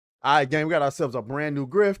All right, gang, we got ourselves a brand new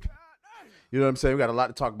grift. You know what I'm saying? We got a lot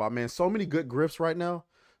to talk about, man. So many good grifts right now.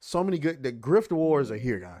 So many good. The grift wars are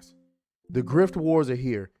here, guys. The grift wars are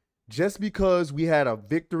here. Just because we had a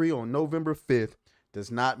victory on November 5th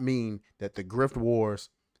does not mean that the grift wars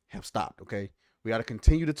have stopped. Okay, we got to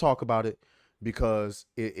continue to talk about it because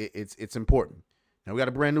it's important. Now we got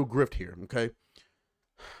a brand new grift here. Okay,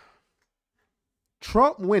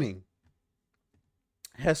 Trump winning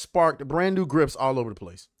has sparked brand new grifts all over the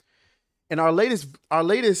place. And our latest,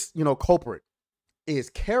 culprit is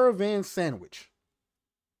Caravan Sandwich.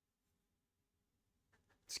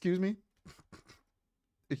 Excuse me?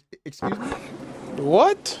 Excuse me?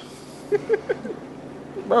 What?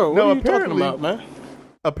 Bro, what No, are you talking about, man?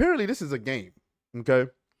 apparently this is a game. Okay.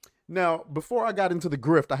 Now, before I got into the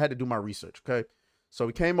grift, I had to do my research. Okay. So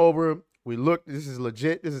we came over, we looked, this is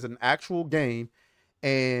legit, this is an actual game,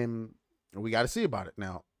 and we got to see about it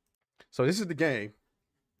now. So this is the game.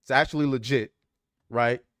 It's actually legit,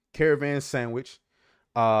 right? Caravan Sandwich.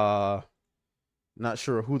 Not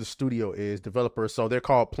sure who the studio is, developer. So they're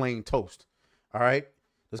called Plain Toast. All right.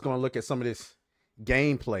 Let's go and look at some of this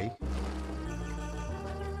gameplay.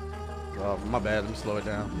 Oh, my bad. Let me slow it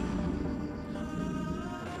down.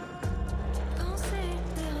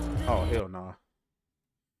 Oh, hell no. Nah.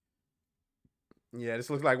 Yeah, this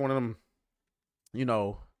looks like one of them,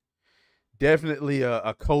 definitely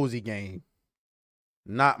a cozy game.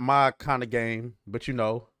 Not my kind of game, but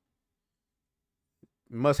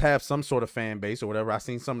must have some sort of fan base or whatever. I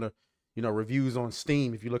seen some of the, reviews on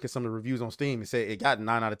Steam. If you look at some of the reviews on Steam, it said it got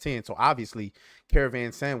 9 out of 10. So obviously,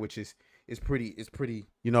 Caravan Sandwich is pretty,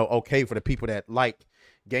 okay for the people that like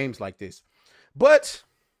games like this. But,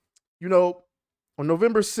 on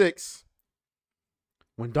November 6th,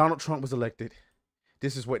 when Donald Trump was elected,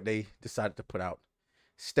 this is what they decided to put out.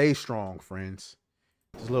 Stay strong, friends.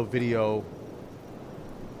 This little video,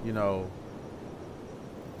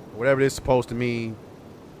 whatever it's supposed to mean.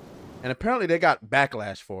 And apparently they got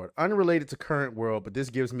backlash for it. Unrelated to current world, but this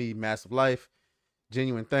gives me massive life.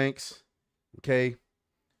 Genuine thanks. Okay.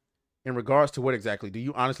 In regards to what exactly? Do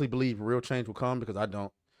you honestly believe real change will come? Because I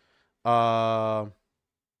don't.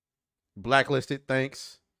 Blacklisted,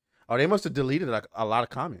 thanks. Oh, they must have deleted like a lot of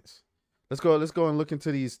comments. Let's go and look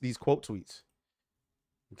into these quote tweets.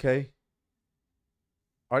 Okay.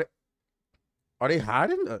 Are they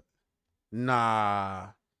hiding? Nah.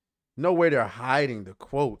 No way they're hiding the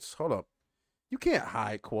quotes. Hold up. You can't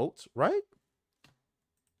hide quotes, right?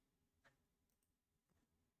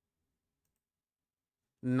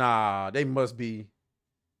 Nah, they must be.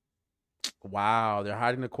 Wow, they're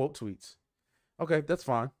hiding the quote tweets. Okay, that's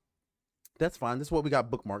fine. That's fine. That's what we got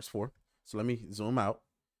bookmarks for. So let me zoom out.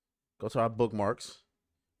 Go to our bookmarks.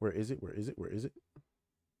 Where is it? Where is it? Where is it?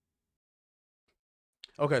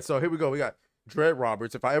 Okay, so here we go. We got Dread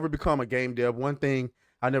Roberts. If I ever become a game dev, one thing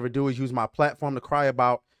I never do is use my platform to cry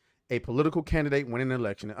about a political candidate winning an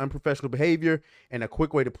election, an unprofessional behavior, and a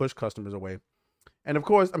quick way to push customers away. And of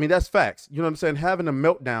course, I mean, that's facts. You know what I'm saying? Having a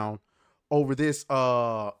meltdown over this,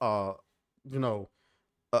 a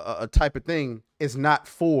type of thing is not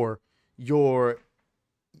for your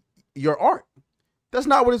art. That's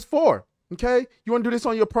not what it's for. Okay. You want to do this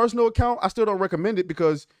on your personal account? I still don't recommend it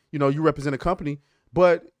because, you represent a company,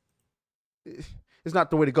 but it's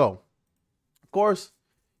not the way to go. Of course,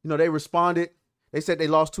 they responded. They said they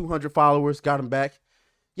lost 200 followers, got them back.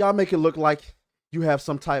 Y'all make it look like you have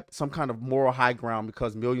some kind of moral high ground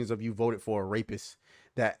because millions of you voted for a rapist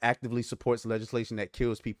that actively supports legislation that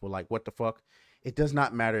kills people. Like, what the fuck? It does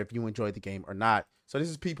not matter if you enjoyed the game or not. So this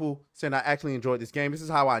is people saying I actually enjoyed this game. This is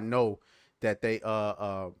how I know that they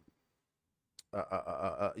because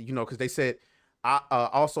they said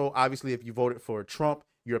also obviously if you voted for Trump,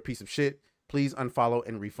 you're a piece of shit. Please unfollow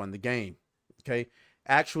and refund the game. Okay.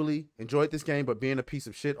 Actually enjoyed this game, but being a piece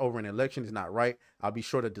of shit over an election is not right. I'll be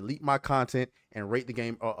sure to delete my content and rate the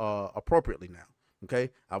game appropriately now. Okay.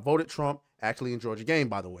 I voted Trump. Actually enjoyed your game,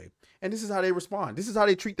 by the way. And this is how they respond. This is how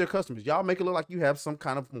they treat their customers. Y'all make it look like you have some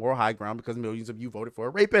kind of moral high ground because millions of you voted for a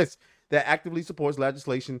rapist that actively supports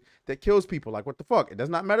legislation that kills people. Like, what the fuck? It does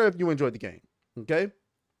not matter if you enjoyed the game. Okay.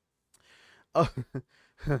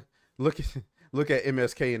 Look at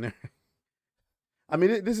MSK in there. I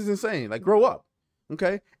mean, this is insane. Like, grow up.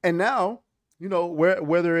 Okay. And now,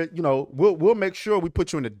 whether it, we'll make sure we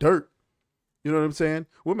put you in the dirt. You know what I'm saying?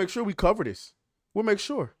 We'll make sure we cover this. We'll make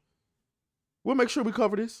sure we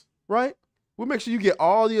cover this, right? We'll make sure you get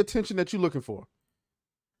all the attention that you're looking for.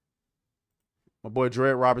 My boy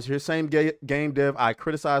Dread Roberts here. Same game dev I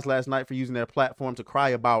criticized last night for using their platform to cry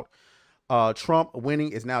about Trump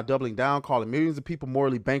winning is now doubling down, calling millions of people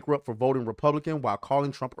morally bankrupt for voting Republican while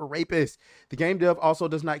calling Trump a rapist. The game dev also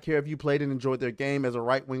does not care if you played and enjoyed their game as a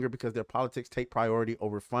right-winger because their politics take priority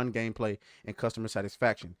over fun gameplay and customer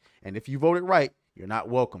satisfaction. And if you voted right, you're not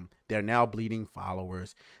welcome. They're now bleeding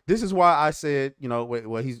followers. This is why I said, you know,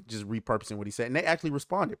 well, he's just repurposing what he said. And they actually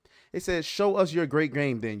responded. They said, show us your great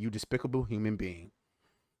game then, you despicable human being.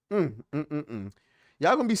 Y'all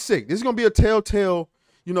gonna be sick. This is gonna be a telltale,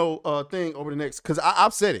 you know, thing over the next, because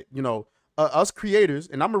I've said it, you know, us creators,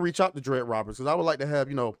 and I'm gonna reach out to Dread Roberts because I would like to have,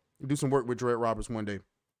 you know, do some work with Dread Roberts one day.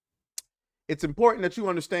 It's important that you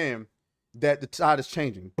understand that the tide is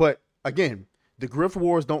changing. But again, the grift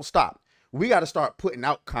wars don't stop. We got to start putting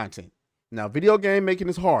out content. Now, video game making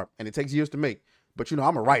is hard and it takes years to make, but you know,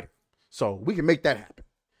 I'm a writer, so we can make that happen.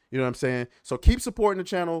 You know what I'm saying? So keep supporting the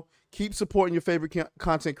channel, keep supporting your favorite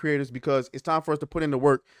content creators, because it's time for us to put in the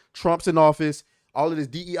work. Trump's in office. All of this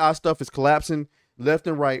DEI stuff is collapsing left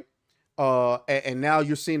and right. And now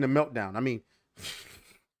you're seeing the meltdown. I mean,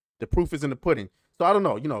 the proof is in the pudding. So I don't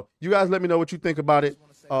know. You know, you guys let me know what you think about it.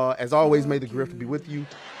 As always, may the grift be with you.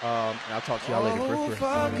 And I'll talk to y'all later. Grift.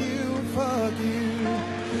 Fuck you, fuck you,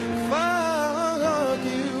 fuck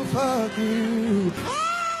you, fuck you.